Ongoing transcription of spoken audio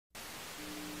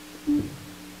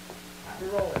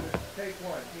We're rolling. Take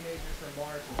one. Teenagers from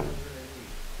Mars and Children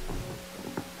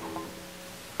in Need.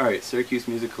 Alright, Syracuse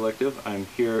Music Collective. I'm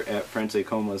here at Franché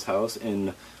Coma's house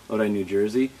in Lodi, New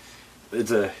Jersey.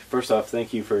 First off,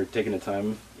 thank you for taking the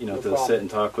time, to sit and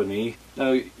talk with me.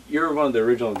 Now, you're one of the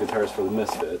original guitarists for the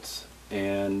Misfits,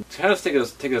 and kind of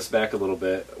take us back a little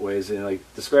bit, ways, and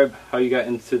describe how you got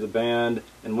into the band,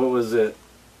 and what was it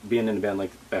being in the band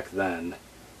like back then?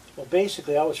 Well,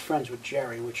 basically, I was friends with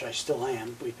Jerry, which I still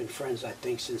am. We've been friends, I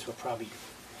think, since we're probably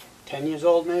 10 years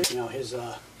old, maybe.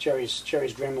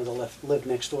 Jerry's grandmother lived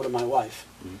next door to my wife,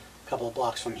 a couple of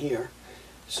blocks from here.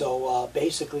 So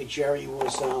basically, Jerry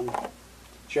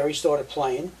started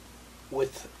playing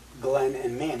with Glenn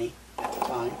and Manny at the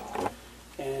time,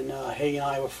 and he and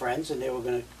I were friends, and they were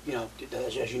going to,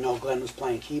 as you know, Glenn was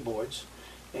playing keyboards,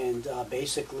 and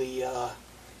basically,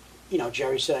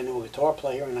 Jerry said I knew a guitar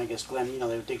player, and I guess Glenn, they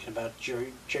were thinking about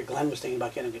Glenn was thinking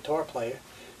about getting a guitar player,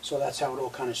 so that's how it all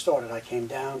kind of started. I came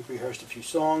down, rehearsed a few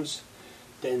songs,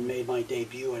 then made my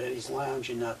debut at Eddie's Lounge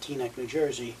in Teaneck, New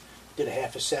Jersey. Did a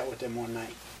half a set with them one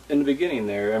night. In the beginning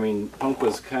there, punk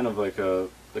was kind of like a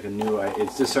new, it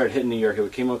just started hitting New York.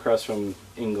 It came across from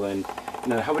England.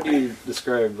 Now, how would you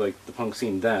describe the punk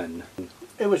scene then?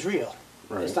 It was real.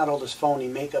 Right. It's not all this phony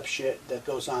makeup shit that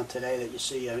goes on today that you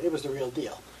see. It was the real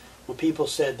deal. When people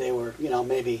said they were,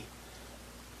 maybe,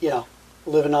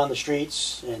 living on the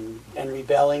streets and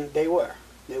rebelling, they were.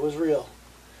 It was real.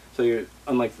 So you're,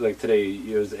 unlike today,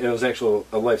 it was actual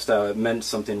a lifestyle. It meant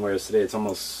something, whereas today it's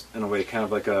almost in a way kind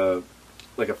of like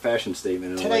a fashion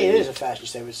statement. Today it is a fashion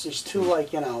statement. It's just too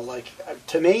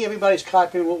to me, everybody's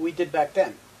copying what we did back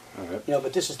then. All right.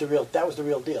 But this is the real. That was the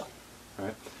real deal. All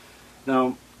right.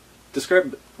 Now,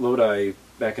 describe Lodi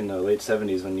back in the late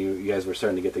 '70s when you guys were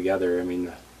starting to get together.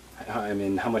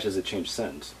 How much has it changed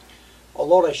since? Well,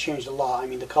 Lodi's changed a lot.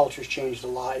 The culture's changed a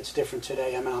lot. It's different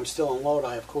today. I'm still in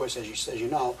Lodi, of course, as you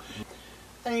know.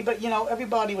 But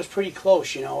everybody was pretty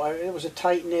close. It was a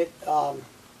tight knit.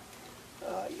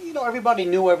 Everybody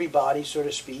knew everybody, so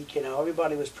to speak.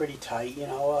 Everybody was pretty tight. It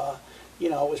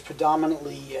was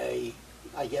predominantly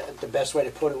I get the best way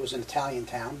to put it was an Italian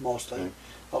town, mostly.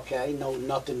 Okay, no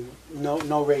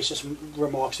racist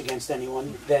remarks against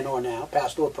anyone then or now,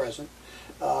 past or present.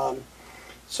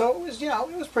 So it was,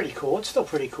 it was pretty cool. It's still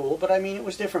pretty cool, but it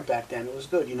was different back then. It was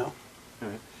good, All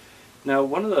right. Now,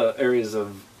 one of the areas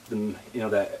of the,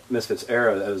 that Misfits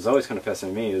era that was always kind of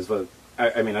fascinating to me is what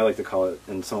I like to call it,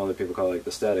 and some other people call it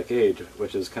the static age,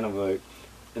 which is kind of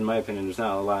in my opinion, there's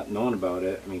not a lot known about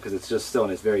it. because it's just still in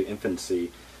its very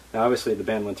infancy. Now, obviously, the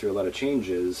band went through a lot of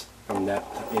changes from that,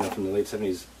 from the late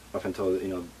 '70s up until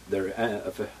their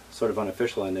sort of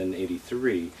unofficial end in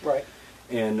 '83. Right.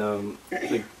 And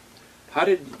how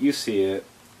did you see it?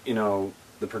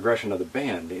 The progression of the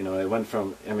band. It went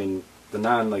from the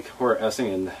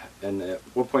horror-essing, and at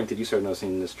what point did you start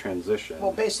noticing this transition?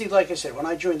 Well, basically, like I said, when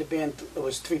I joined the band, it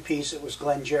was three-piece. It was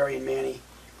Glenn, Jerry, and Manny.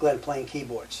 Glenn playing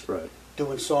keyboards, right,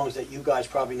 doing songs that you guys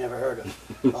probably never heard of.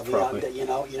 Probably. You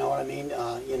know what I mean?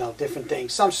 Different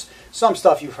things. Some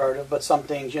stuff you've heard of, but some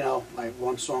things, like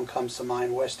one song comes to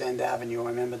mind, West End Avenue. I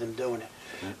remember them doing it.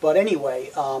 Right. But anyway,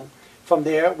 from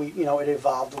there, it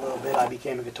evolved a little bit. I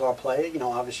became a guitar player.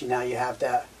 Obviously now you have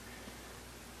that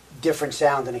different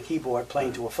sound than a keyboard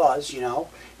playing to a fuzz.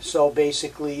 So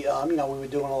basically, we were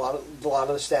doing a lot of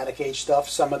the static age stuff.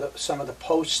 Some of the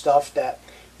post stuff that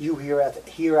you hear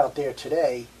out there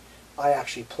today, I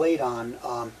actually played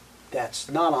on. That's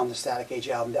not on the Static Age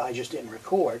album that I just didn't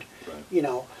record.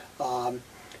 Right.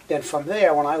 Then from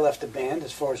there, when I left the band,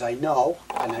 as far as I know,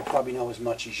 and I probably know as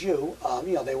much as you,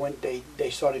 they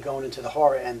started going into the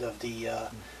horror end of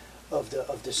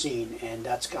the scene, and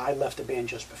I left the band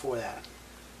just before that.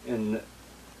 And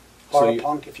horror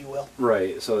punk, if you will.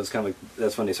 Right. So it's kind of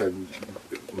that's when they started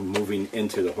moving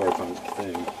into the horror punk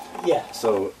thing. Yeah.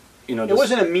 So it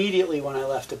wasn't immediately when I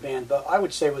left the band, but I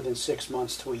would say within 6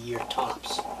 months to a year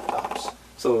tops.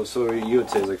 So you would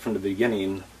say from the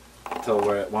beginning till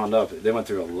where it wound up, they went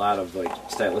through a lot of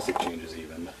stylistic changes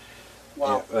even.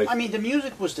 Well, the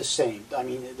music was the same.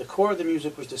 The core of the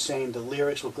music was the same. The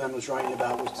lyrics, what Glenn was writing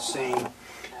about, was the same.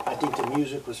 I think the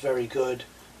music was very good.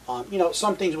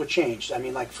 Some things were changed.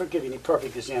 For giving you a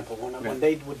perfect example, when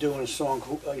they were doing a song,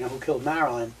 Who Killed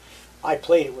Marilyn, I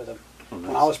played it with them. Oh, nice.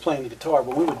 When I was playing the guitar,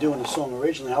 when we were doing the song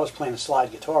originally, I was playing a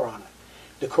slide guitar on it.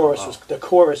 The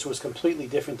chorus was completely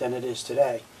different than it is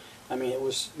today. It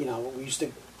was we used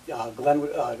to Glenn,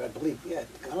 I believe, yeah,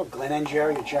 I don't know, Glenn and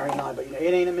Jerry, or Jerry and I, but it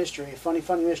ain't a mystery, funny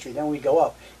mystery. Then we go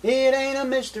up, it ain't a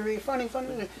mystery, funny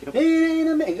mystery. It ain't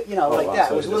a that.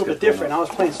 So it was a little bit different. I was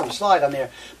playing some slide on there,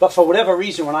 but for whatever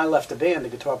reason, when I left the band, the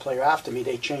guitar player after me,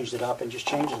 they changed it up and just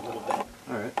changed it a little bit.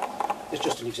 All right. It's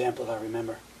just an example that I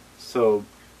remember. So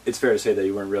it's fair to say that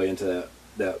you weren't really into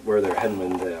that where they're heading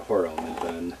with the horror element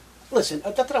then. Listen,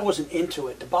 not that I wasn't into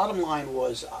it. The bottom line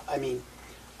was, I mean,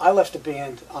 I left the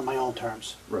band on my own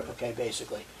terms. Right. Okay,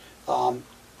 basically.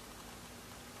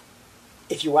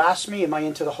 If you ask me, am I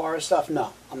into the horror stuff?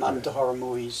 No, I'm not into horror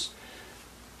movies.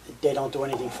 They don't do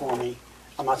anything for me.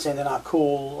 I'm not saying they're not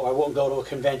cool, or I wouldn't go to a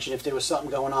convention if there was something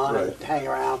going on and hang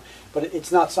around. But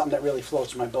it's not something that really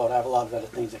floats my boat. I have a lot of other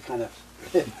things that kind of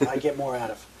I get more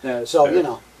out of. Yeah, so fair. you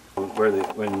know.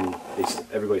 When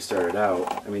everybody started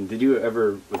out, I mean, did you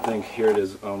ever would think here it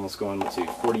is almost going, let's see,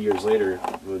 40 years later,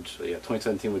 which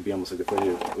 2017 would be almost like the 40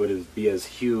 years, would it be as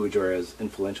huge or as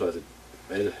influential as it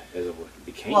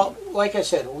became? Well, like I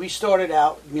said, we started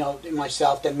out, you know,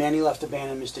 myself, then Manny left the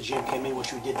band and Mr. Jim came in,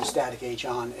 which we did the Static Age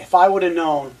on. If I would have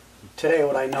known today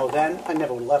what I know then, I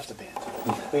never would have left the band.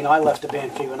 But, you know, I left the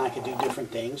band figuring I could do different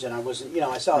things, and I wasn't, you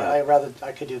know, I saw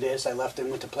I could do this. I left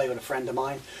and went to play with a friend of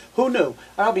mine. Who knew?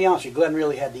 I'll be honest with you, Glenn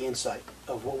really had the insight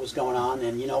of what was going on,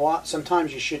 and you know what?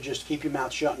 Sometimes you should just keep your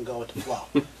mouth shut and go with the flow.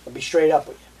 I'll be straight up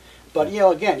with you. But, you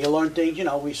know, again, you learn things, you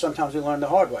know, sometimes we learn the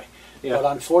hard way. Yeah. But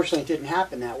unfortunately, it didn't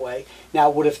happen that way. Now,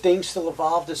 would have things still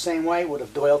evolved the same way? Would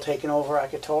have Doyle taken over our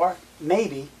guitar?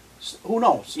 Maybe. Who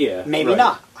knows? Yeah. Maybe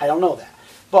not. I don't know that.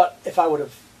 But if I would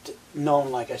have known,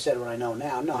 like I said, what I know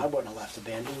now, no, I wouldn't have left the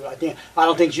band. I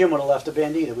don't think Jim would have left the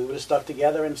band either. We would have stuck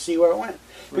together and see where it went.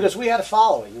 Because we had a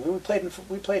following.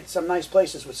 We played some nice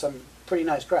places with some pretty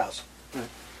nice crowds. Right.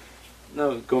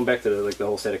 Now, going back to the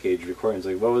whole Static Age recordings,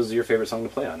 like, what was your favorite song to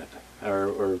play on it,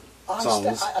 or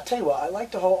songs? I'll tell you what. I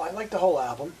like the whole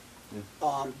album.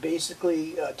 Yeah.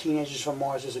 Basically, "Teenagers from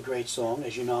Mars" is a great song,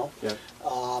 as you know. Yeah.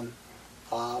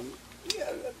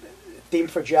 "Theme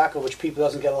for Jackal," which people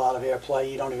doesn't get a lot of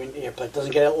airplay. You don't even airplay.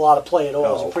 Doesn't get a lot of play at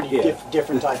all. It's a pretty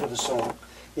different type of a song.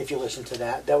 If you listen to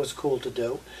that, that was cool to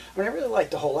do. I mean, I really like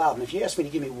the whole album. If you ask me to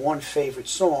give me one favorite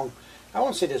song, I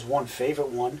won't say there's one favorite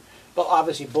one. But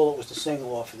obviously, "Bullet" was the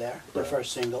single off of there, the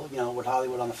first single. You know, with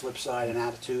Hollywood on the flip side and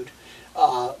Attitude.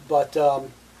 But the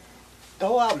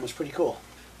whole album was pretty cool.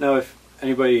 Now, if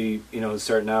anybody, you know, is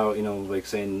starting out, you know, like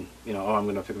saying, you know, oh, I'm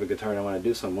going to pick up a guitar and I want to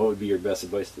do something, what would be your best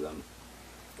advice to them?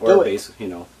 Or do it. Bass, you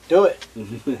know. Do it.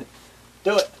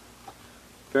 Do it.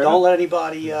 Fair don't enough. let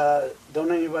anybody.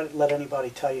 Let anybody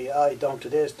tell you, oh, don't do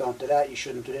this, don't do that. You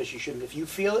shouldn't do this. You shouldn't. If you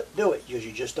feel it, do it. Because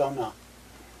you just don't know.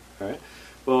 All right.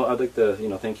 Well, I'd like to, you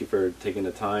know, thank you for taking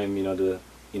the time, you know, to,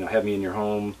 you know, have me in your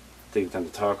home, take the time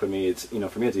to talk with me. It's, you know,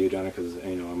 for me it's a huge honor because,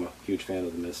 you know, I'm a huge fan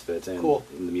of the Misfits and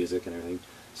the music and everything.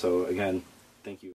 So again, thank you.